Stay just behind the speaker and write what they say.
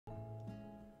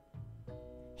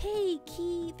Hey,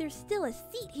 Key, there's still a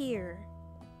seat here.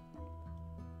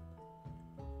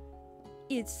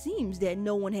 It seems that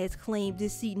no one has claimed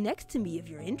this seat next to me if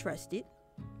you're interested.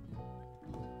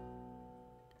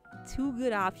 Two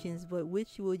good options, but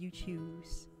which will you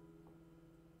choose?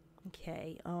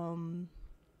 Okay, I'm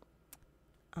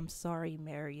sorry,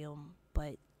 Miriam,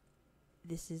 but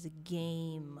this is a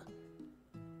game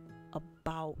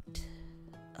about,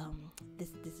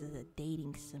 this is a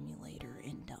dating simulator,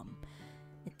 and,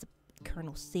 it's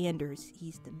Colonel Sanders,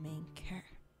 he's the main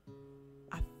character.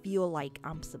 I feel like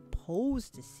I'm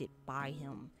supposed to sit by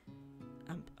him.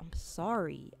 I'm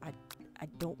sorry. I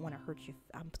don't want to hurt you.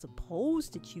 I'm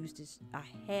supposed to choose this. I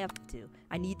have to.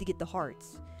 I need to get the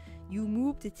hearts. You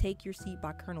move to take your seat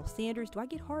by Colonel Sanders. Do I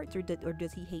get hearts, or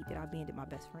does he hate that I abandoned my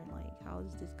best friend? Like, how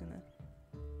is this gonna...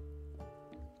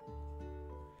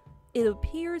 It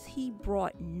appears he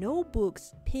brought no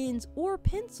books, pens, or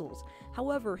pencils.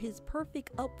 However, his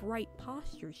perfect upright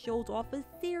posture shows off a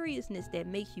seriousness that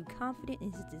makes you confident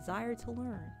in his desire to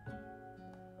learn.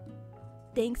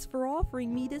 Thanks for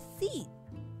offering me this seat.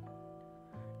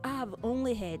 I've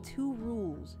only had 2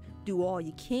 rules. Do all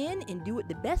you can and do it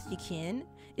the best you can.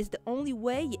 It's the only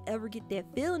way you ever get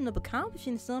that feeling of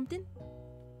accomplishing something.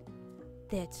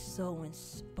 That's so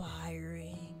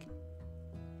inspiring.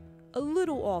 A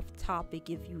little off topic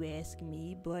if you ask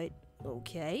me, but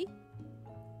okay.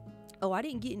 Oh, I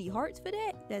didn't get any hearts for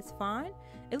that. That's fine.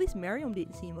 At least Miriam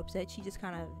didn't seem upset. She just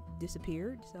kind of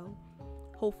disappeared. So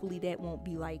hopefully that won't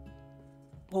be like,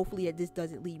 hopefully that this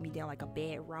doesn't lead me down like a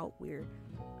bad route where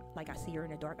like I see her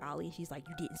in a dark alley and she's like,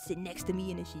 you didn't sit next to me,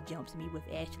 and then she jumps me with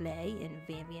Ashley and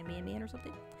Van or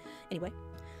something. Anyway.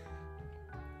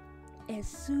 As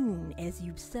soon as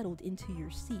you've settled into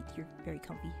your seat, your very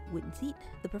comfy wooden seat,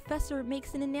 the professor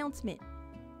makes an announcement.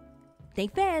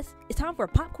 Think fast, it's time for a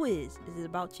pop quiz. Is it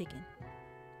about chicken?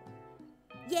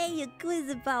 Yay, a quiz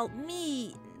about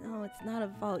me. No, it's not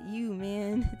about you,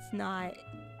 man. It's not.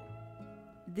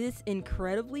 This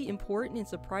incredibly important and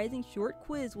surprising short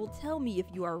quiz will tell me if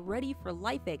you are ready for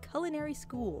life at culinary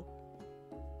school.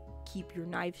 Keep your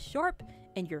knife sharp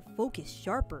and your focus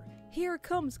sharper. Here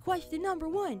comes question number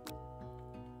 1.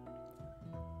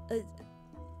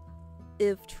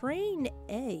 If train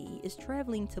A is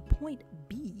traveling to point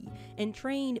B and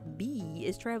train B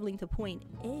is traveling to point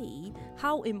A,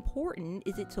 how important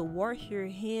is it to wash your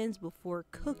hands before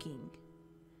cooking?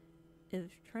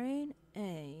 If train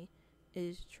A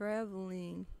is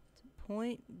traveling to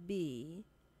point B,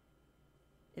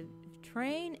 if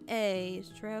train A is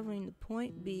traveling to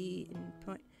point B and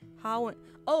point,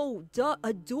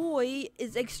 a doy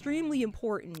is extremely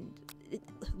important.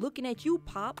 Looking at you,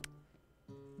 Pop.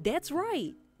 That's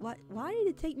right. Why did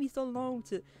it take me so long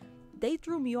to... They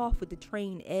threw me off with the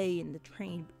train A and the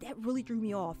train... That really threw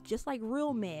me off. Just like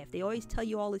real math. They always tell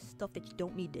you all this stuff that you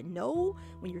don't need to know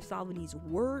when you're solving these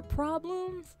word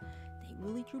problems. They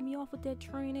really threw me off with that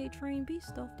train A, train B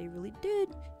stuff. They really did.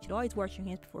 You should always wash your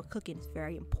hands before cooking. It's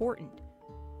very important.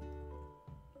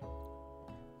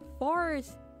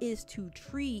 Forest is to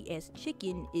tree as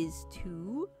chicken is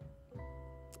to...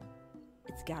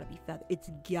 It's gotta be feather. It's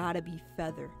gotta be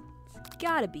feather. It's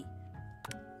gotta be.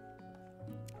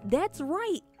 That's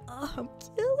right. I'm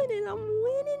killing it. I'm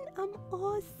winning. I'm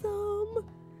awesome.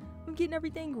 I'm getting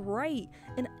everything right.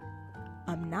 And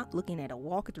I'm not looking at a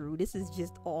walkthrough. This is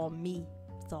just all me.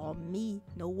 It's all me.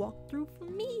 No walkthrough for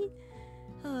me.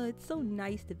 It's so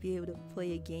nice to be able to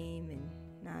play a game and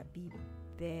not be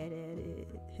bad at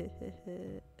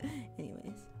it.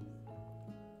 Anyways.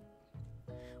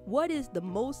 What is the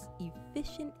most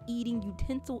efficient eating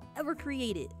utensil ever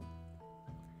created?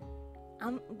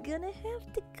 I'm gonna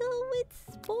have to go with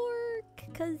spork,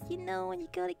 because you know when you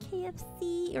go to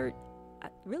KFC or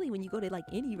really when you go to like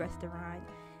any restaurant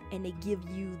and they give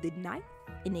you the knife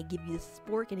and they give you the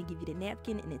spork and they give you the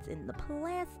napkin and it's in the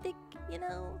plastic, you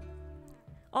know.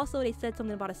 Also, they said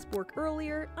something about a spork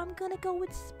earlier. I'm gonna go with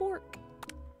spork.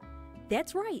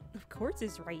 That's right. Of course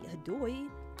it's right, Hadoy.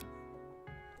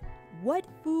 What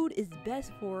food is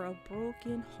best for a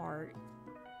broken heart?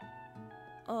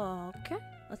 Okay,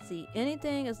 let's see.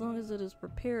 Anything as long as it is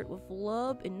prepared with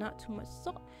love and not too much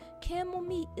salt. Camel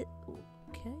meat.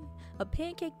 Okay. A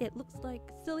pancake that looks like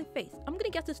a silly face. I'm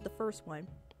gonna guess this the first one.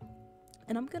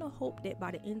 And I'm gonna hope that by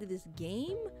the end of this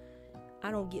game, I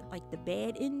don't get like the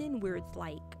bad ending where it's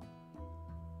like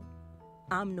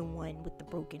I'm the one with the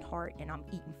broken heart and I'm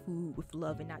eating food with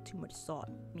love and not too much salt.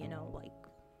 You know, like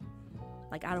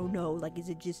I don't know, like, is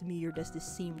it just me or does this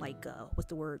seem like, what's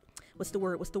that word?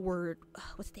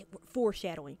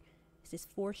 Foreshadowing. Is this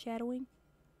foreshadowing?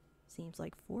 Seems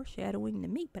like foreshadowing to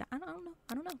me, but I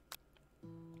don't know.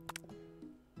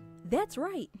 That's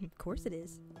right. Of course it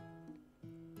is.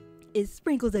 Is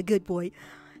Sprinkles a good boy?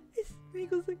 Is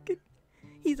Sprinkles a good...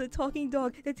 He's a talking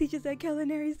dog that teaches at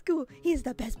culinary school. He is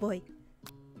the best boy.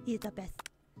 He is the best.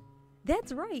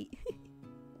 That's right.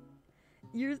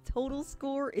 Your total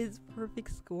score is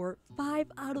perfect score.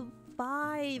 5 out of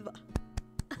 5.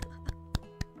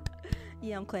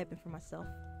 Yeah, I'm clapping for myself.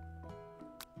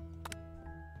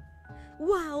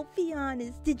 Wow, be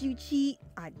honest. Did you cheat?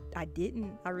 I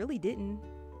didn't. I really didn't.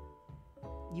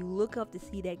 You look up to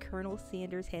see that Colonel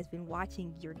Sanders has been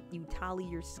watching you tally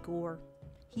your score.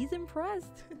 He's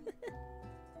impressed.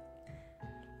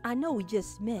 I know we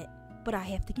just met, but I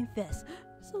have to confess.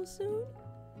 So soon?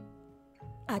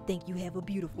 I think you have a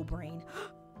beautiful brain.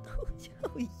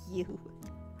 Oh, you.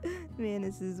 Man,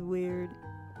 this is weird.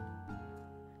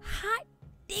 Hot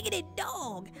diggity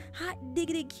dog. Hot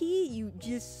diggity kid. You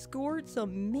just scored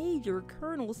some major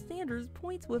Colonel Sanders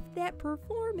points with that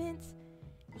performance.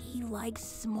 He likes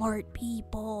smart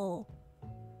people.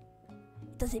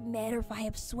 It doesn't matter if I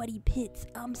have sweaty pits.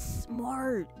 I'm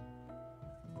smart.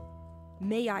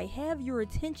 May I have your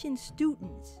attention,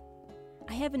 students?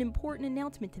 I have an important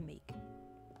announcement to make.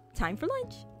 Time for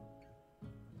lunch.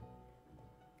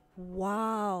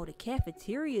 Wow, the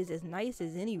cafeteria is as nice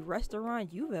as any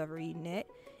restaurant you've ever eaten at.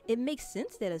 It makes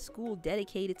sense that a school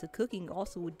dedicated to cooking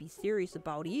also would be serious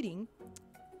about eating.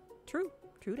 True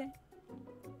that.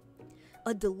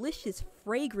 A delicious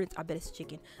fragrance, I bet it's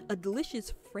chicken. A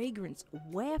delicious fragrance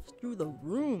wafts through the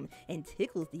room and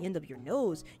tickles the end of your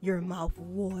nose. Your mouth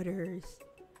waters.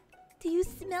 Do you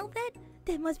smell that?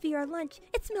 That must be our lunch.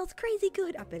 It smells crazy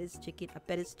good. I bet it's chicken. I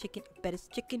bet it's chicken. I bet it's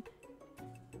chicken.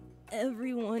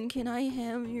 Everyone, can I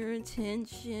have your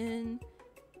attention?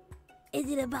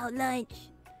 Is it about lunch?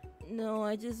 No,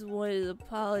 I just wanted to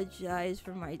apologize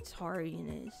for my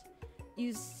tardiness.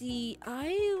 You see,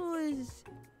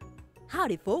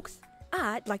 Howdy, folks.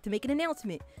 I'd like to make an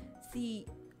announcement. See,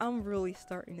 I'm really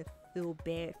starting to feel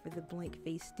bad for the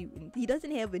blank-faced student. He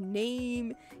doesn't have a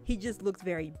name. He just looks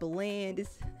very bland.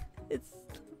 It's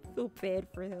I feel bad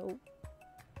for him.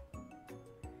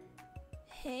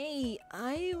 Hey,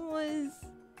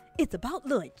 It's about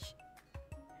lunch.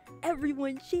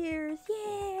 Everyone cheers.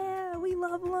 Yeah, we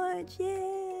love lunch.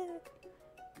 Yeah.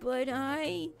 But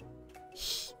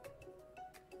Shh.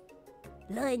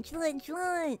 Lunch.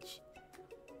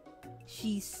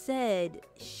 She said,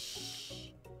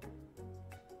 shh.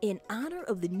 In honor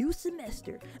of the new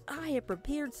semester, I have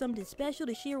prepared something special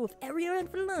to share with everyone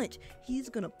for lunch. He's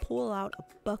gonna pull out a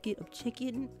bucket of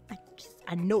chicken.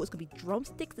 I know it's gonna be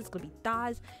drumsticks, it's gonna be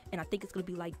thighs, and I think it's gonna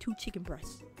be like 2 chicken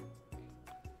breasts.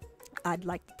 I'd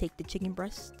like to take the chicken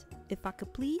breast, if I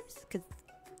could please, because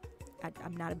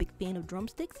I'm not a big fan of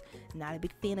drumsticks, not a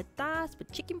big fan of thighs,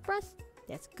 but chicken breast,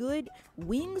 that's good.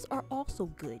 Wings are also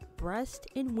good. Breast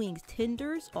and wings,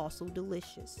 tenders, also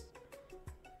delicious.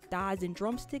 Thighs and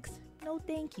drumsticks, no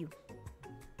thank you.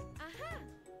 Aha!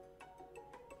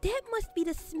 That must be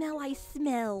the smell I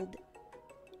smelled.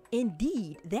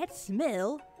 Indeed, that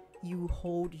smell. You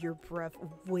hold your breath,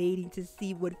 waiting to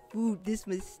see what food this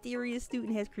mysterious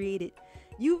student has created.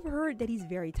 You've heard that he's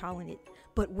very talented,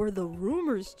 but were the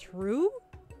rumors true?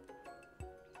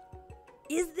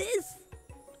 Is this?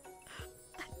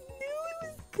 I knew it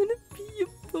was gonna be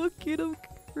a bucket of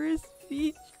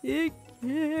crispy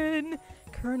chicken.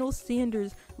 Colonel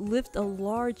Sanders lifts a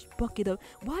large bucket of...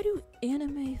 Why do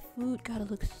anime food gotta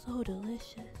look so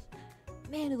delicious?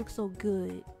 Man, it looks so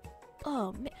good.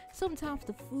 Oh man, sometimes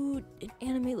the food in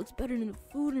anime looks better than the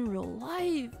food in real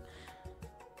life.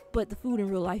 But the food in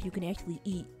real life you can actually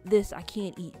eat. This I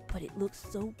can't eat, but it looks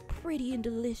so pretty and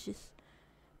delicious.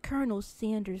 Colonel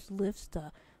Sanders lifts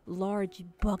the large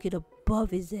bucket above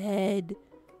his head.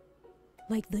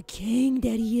 Like the king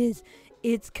that he is,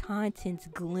 its contents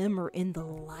glimmer in the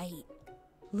light.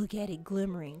 Look at it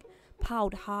glimmering.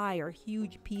 Piled high are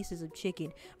huge pieces of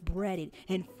chicken, breaded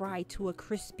and fried to a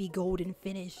crispy golden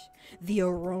finish. The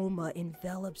aroma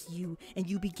envelops you, and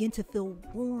you begin to feel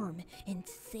warm and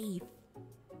safe.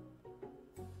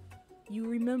 You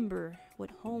remember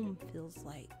what home feels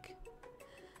like.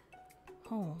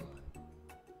 Home.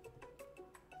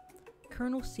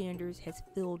 Colonel Sanders has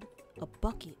filled a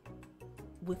bucket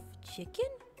with chicken?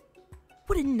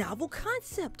 What a novel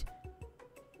concept!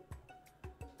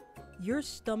 Your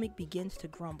stomach begins to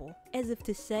grumble, as if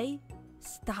to say,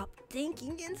 stop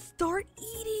thinking and start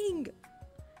eating.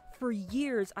 For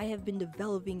years, I have been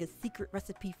developing a secret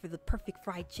recipe for the perfect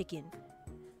fried chicken.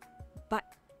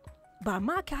 By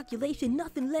my calculation,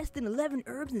 nothing less than 11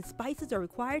 herbs and spices are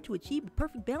required to achieve the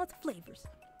perfect balance of flavors.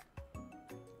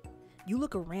 You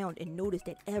look around and notice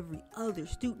that every other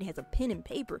student has a pen and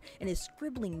paper and is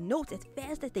scribbling notes as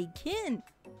fast as they can.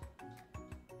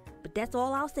 But that's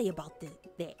all I'll say about that.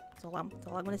 That's all I'm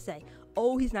gonna say.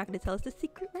 Oh, he's not gonna tell us the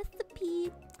secret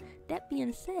recipe. That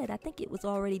being said, I think it was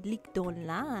already leaked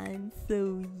online,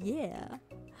 so yeah.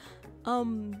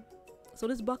 So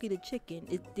this bucket of chicken,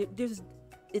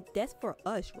 that's for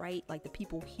us, right? Like the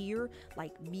people here,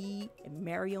 like me and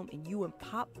Miriam and you and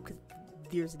Pop, because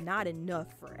there's not enough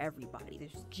for everybody.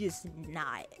 There's just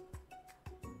not.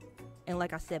 And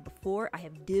like I said before, I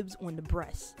have dibs on the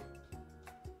breast.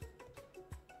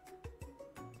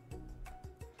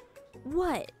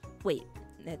 What? Wait,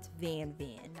 that's Van,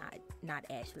 not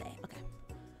Ashley. Okay.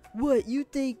 What, you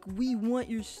think we want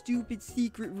your stupid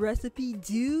secret recipe,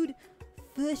 dude?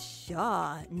 For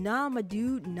sure. Nah, my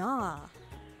dude, nah.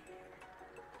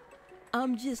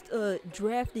 I'm just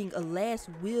drafting a last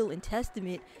will and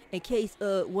testament in case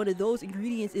one of those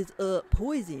ingredients is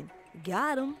poison.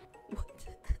 Got him. What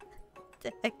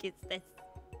the heck is this?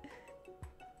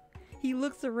 He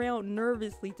looks around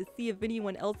nervously to see if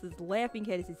anyone else is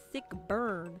laughing at his sick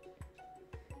burn.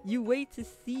 You wait to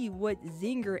see what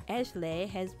zinger Ashley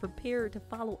has prepared to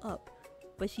follow up,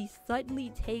 but she suddenly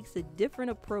takes a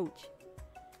different approach.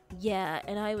 Yeah,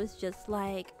 and I was just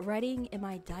like writing in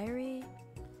my diary.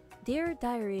 Dear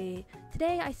diary,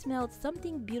 today I smelled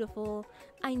something beautiful.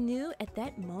 I knew at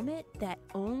that moment that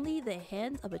only the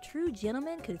hands of a true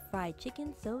gentleman could fry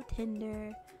chicken so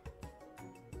tender.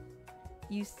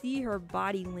 You see her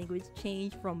body language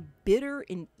change from bitter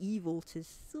and evil to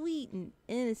sweet and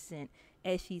innocent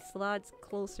as she slides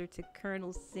closer to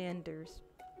Colonel Sanders.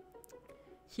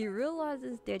 She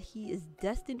realizes that he is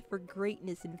destined for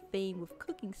greatness and fame with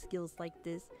cooking skills like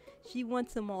this. She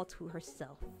wants them all to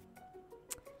herself.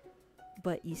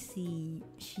 But you see,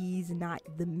 she's not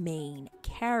the main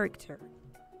character.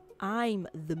 I'm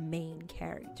the main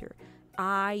character.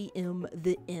 I am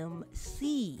the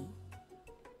MC.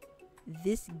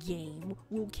 This game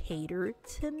will cater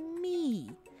to me.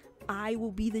 I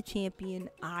will be the champion.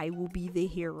 I will be the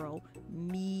hero.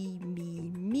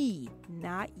 Me,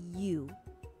 not you.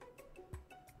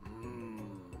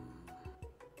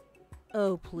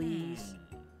 Oh, please.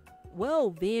 Well,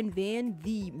 Van,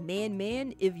 the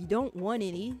man, if you don't want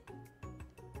any,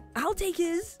 I'll take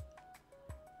his.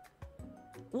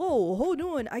 Whoa, hold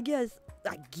on. I guess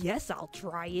I'll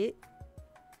try it.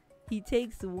 He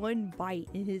takes one bite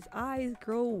and his eyes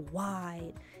grow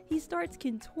wide. He starts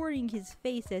contorting his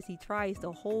face as he tries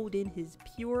to hold in his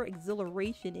pure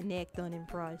exhilaration and act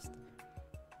unimpressed.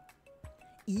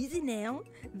 Easy now.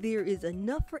 There is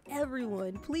enough for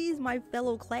everyone. Please, my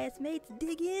fellow classmates,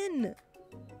 dig in.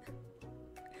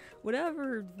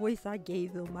 Whatever voice I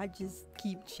gave him, I just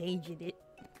keep changing it.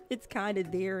 It's kind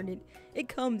of there and it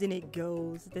comes and it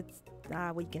goes. That's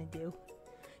what you gonna do.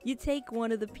 You take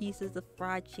one of the pieces of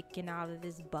fried chicken out of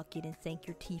his bucket and sink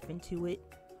your teeth into it.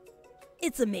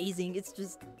 It's amazing. It's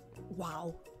just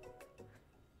wow.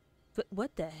 But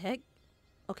what the heck?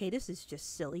 Okay, this is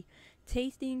just silly.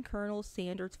 Tasting Colonel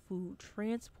Sanders' food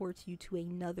transports you to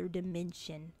another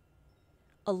dimension.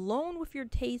 Alone with your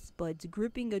taste buds,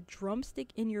 gripping a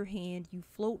drumstick in your hand, you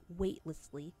float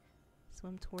weightlessly.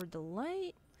 Swim toward the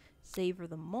light, savor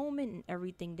the moment and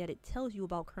everything that it tells you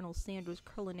about Colonel Sanders'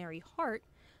 culinary heart.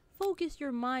 Focus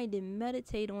your mind and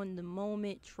meditate on the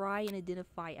moment. Try and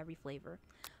identify every flavor.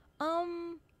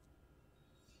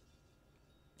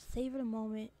 Savor the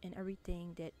moment and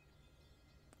everything that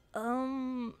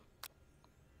I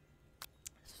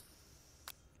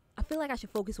feel like I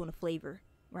should focus on the flavor,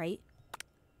 right?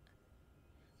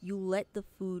 You let the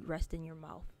food rest in your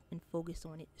mouth and focus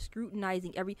on it,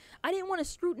 scrutinizing every. I didn't want to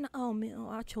scrutinize. Oh man,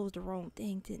 I chose the wrong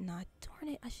thing, didn't I?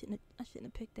 Darn it! I shouldn't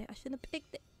have picked that. I shouldn't have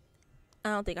picked it. I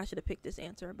don't think I should have picked this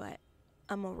answer, but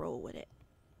I'm gonna roll with it.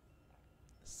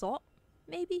 Salt,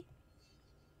 maybe.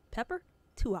 Pepper,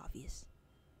 too obvious.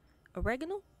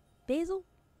 Oregano, basil,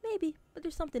 maybe, but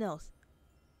there's something else.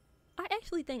 I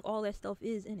actually think all that stuff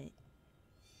is in it.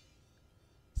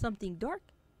 Something dark,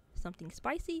 something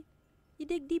spicy. You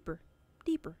dig deeper,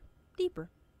 deeper, deeper.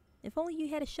 If only you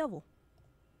had a shovel.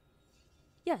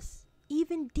 Yes,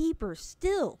 even deeper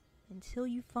still, until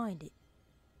you find it.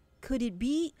 Could it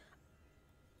be?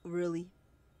 Really,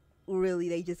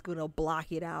 they just gonna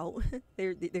block it out.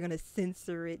 they're gonna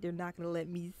censor it. They're not gonna let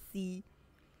me see.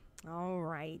 All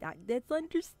right, that's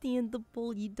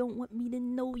understandable. You don't want me to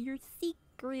know your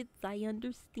secrets. I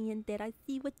understand that. I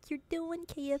see what you're doing,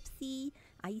 KFC.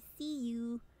 I see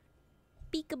you.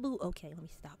 Peekaboo. Okay, let me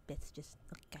stop. That's just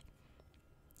okay.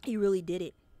 He really did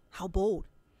it. How bold.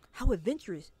 How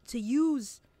adventurous to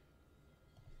use.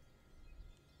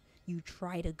 You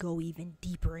try to go even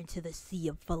deeper into the sea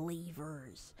of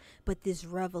flavors, but this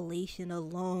revelation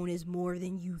alone is more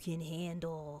than you can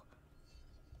handle.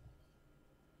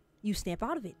 You snap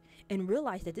out of it and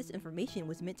realize that this information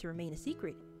was meant to remain a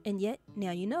secret, and yet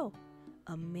now you know.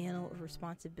 A mantle of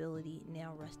responsibility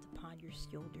now rests upon your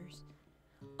shoulders.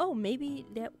 Oh, maybe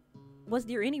that was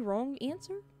there any wrong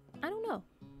answer? I don't know.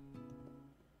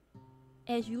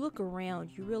 As you look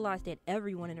around, you realize that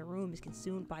everyone in the room is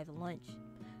consumed by the lunch.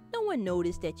 No one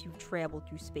noticed that you've traveled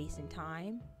through space and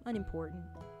time. Unimportant.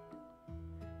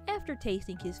 After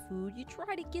tasting his food, you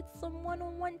try to get some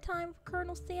one-on-one time with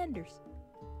Colonel Sanders.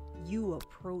 You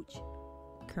approach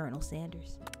Colonel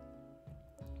Sanders.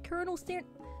 Colonel Sanders.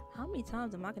 How many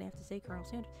times am I going to have to say Colonel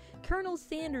Sanders? Colonel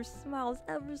Sanders smiles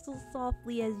ever so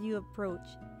softly as you approach.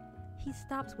 He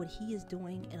stops what he is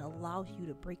doing and allows you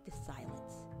to break the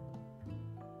silence.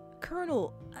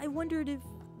 Colonel, I wondered if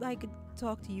I could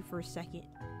talk to you for a second.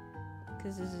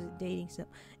 Because this is dating sim.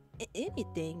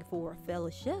 Anything for a fellow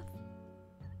chef.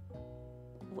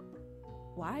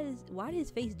 Why did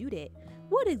his face do that?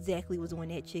 What exactly was on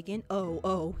that chicken?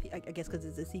 Oh, I guess because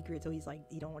it's a secret, so he's like,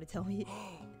 you don't want to tell me.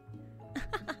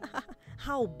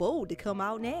 How bold to come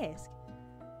out and ask.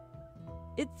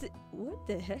 What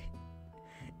the heck?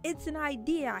 It's an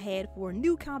idea I had for a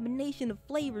new combination of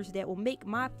flavors that will make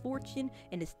my fortune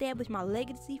and establish my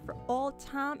legacy for all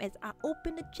time as I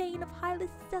open a chain of highly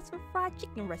successful fried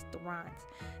chicken restaurants.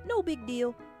 No big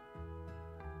deal.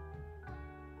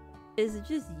 It's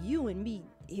just you and me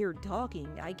here talking.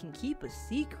 I can keep a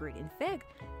secret. In fact,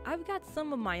 I've got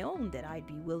some of my own that I'd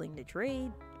be willing to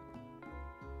trade.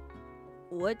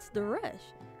 What's the rush?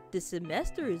 The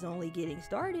semester is only getting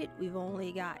started. We've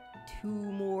only got 2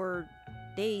 more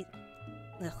days.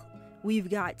 We've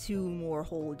got 2 more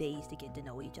whole days to get to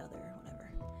know each other, whatever.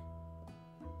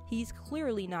 He's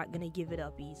clearly not gonna give it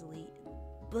up easily,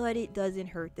 but it doesn't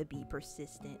hurt to be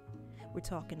persistent. We're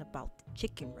talking about the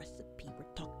chicken recipe.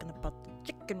 We're talking about the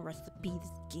chicken recipe.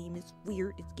 This game is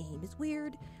weird. This game is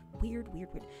weird. Weird.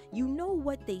 You know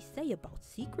what they say about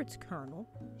secrets, Colonel.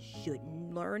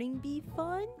 Shouldn't learning be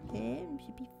fun? It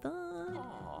should be fun.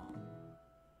 Aww.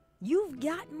 You've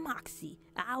got moxie.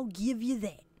 I'll give you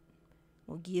that.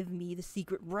 Well, give me the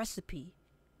secret recipe.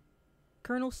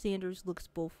 Colonel Sanders looks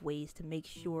both ways to make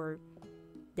sure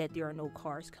that there are no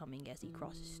cars coming as he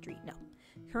crosses the street. No.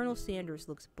 Colonel Sanders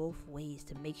looks both ways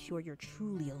to make sure you're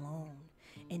truly alone,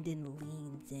 and then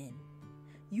leans in.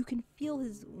 You can feel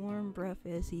his warm breath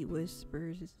as he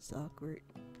whispers. It's awkward.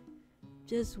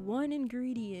 Just one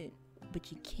ingredient,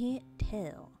 but you can't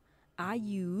tell.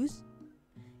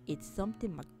 It's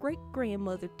something my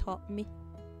great-grandmother taught me.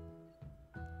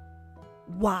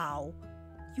 Wow,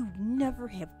 you'd never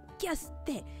have guessed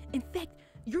that. In fact,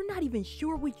 you're not even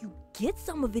sure where you get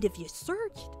some of it if you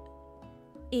searched.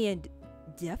 And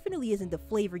definitely isn't the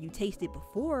flavor you tasted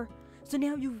before. So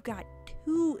now you've got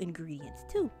 2 ingredients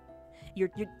too. You're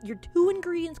 2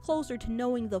 ingredients closer to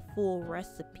knowing the full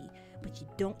recipe, but you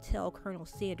don't tell Colonel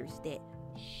Sanders that.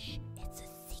 Shh, it's a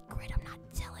secret. I'm not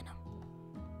telling him.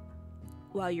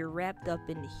 While you're wrapped up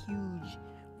in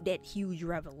that huge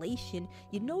revelation,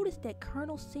 you notice that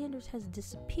Colonel Sanders has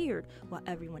disappeared while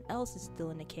everyone else is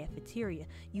still in the cafeteria.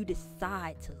 You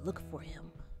decide to look for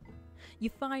him. You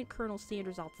find Colonel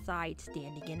Sanders outside,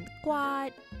 standing in the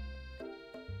quad.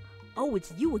 Oh,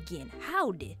 it's you again.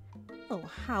 Howdy. Oh,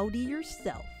 howdy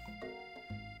yourself.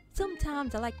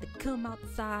 Sometimes I like to come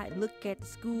outside and look at the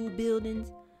school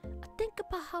buildings. I think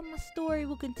about how my story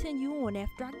will continue on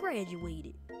after I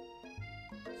graduated.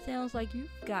 Sounds like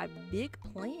you've got big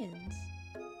plans.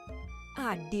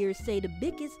 I dare say the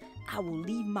biggest. I will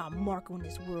leave my mark on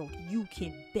this world. You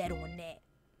can bet on that.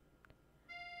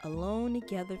 Alone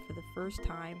together for the first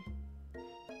time,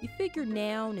 you figure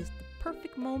now is the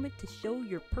perfect moment to show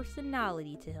your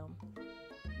personality to him.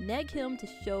 Neg him to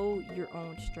show your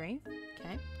own strength,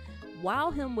 okay? Wow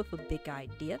him with a big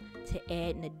idea to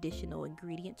add an additional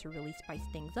ingredient to really spice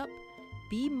things up.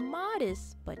 Be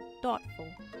modest but thoughtful.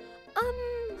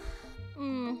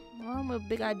 I'm a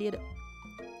big idea to...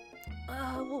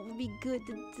 what would be good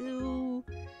to do?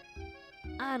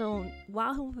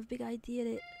 Wow him with a big idea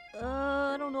that...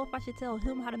 I don't know if I should tell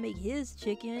him how to make his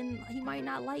chicken. He might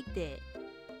not like that.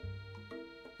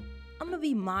 I'm gonna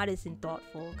be modest and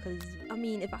thoughtful, because,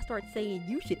 if I start saying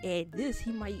you should add this,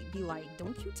 he might be like,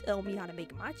 don't you tell me how to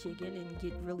make my chicken, and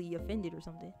get really offended or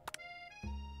something.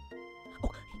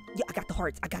 Oh, yeah, I got the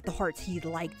hearts. He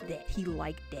liked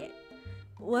that.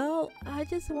 Well, I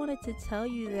just wanted to tell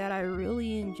you that I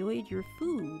really enjoyed your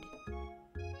food.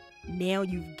 Now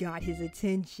you've got his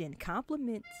attention.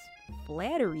 Compliments,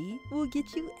 flattery will get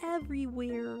you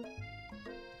everywhere.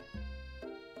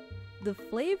 The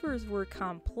flavors were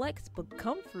complex but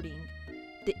comforting.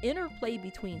 The interplay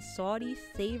between salty,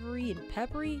 savory, and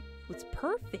peppery was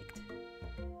perfect.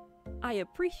 I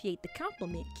appreciate the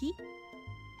compliment, Key.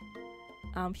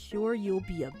 I'm sure you'll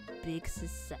be a big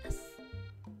success.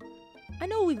 I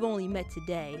know we've only met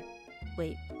today.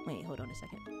 Wait, hold on a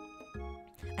second.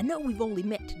 I know we've only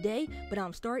met today, but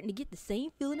I'm starting to get the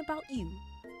same feeling about you.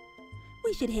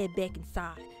 We should head back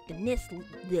inside.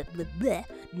 The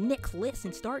next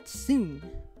lesson starts soon.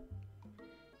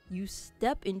 You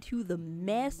step into the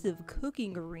massive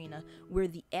cooking arena where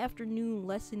the afternoon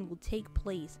lesson will take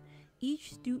place.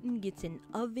 Each student gets an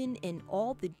oven and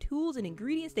all the tools and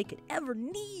ingredients they could ever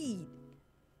need.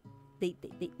 They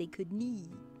could need.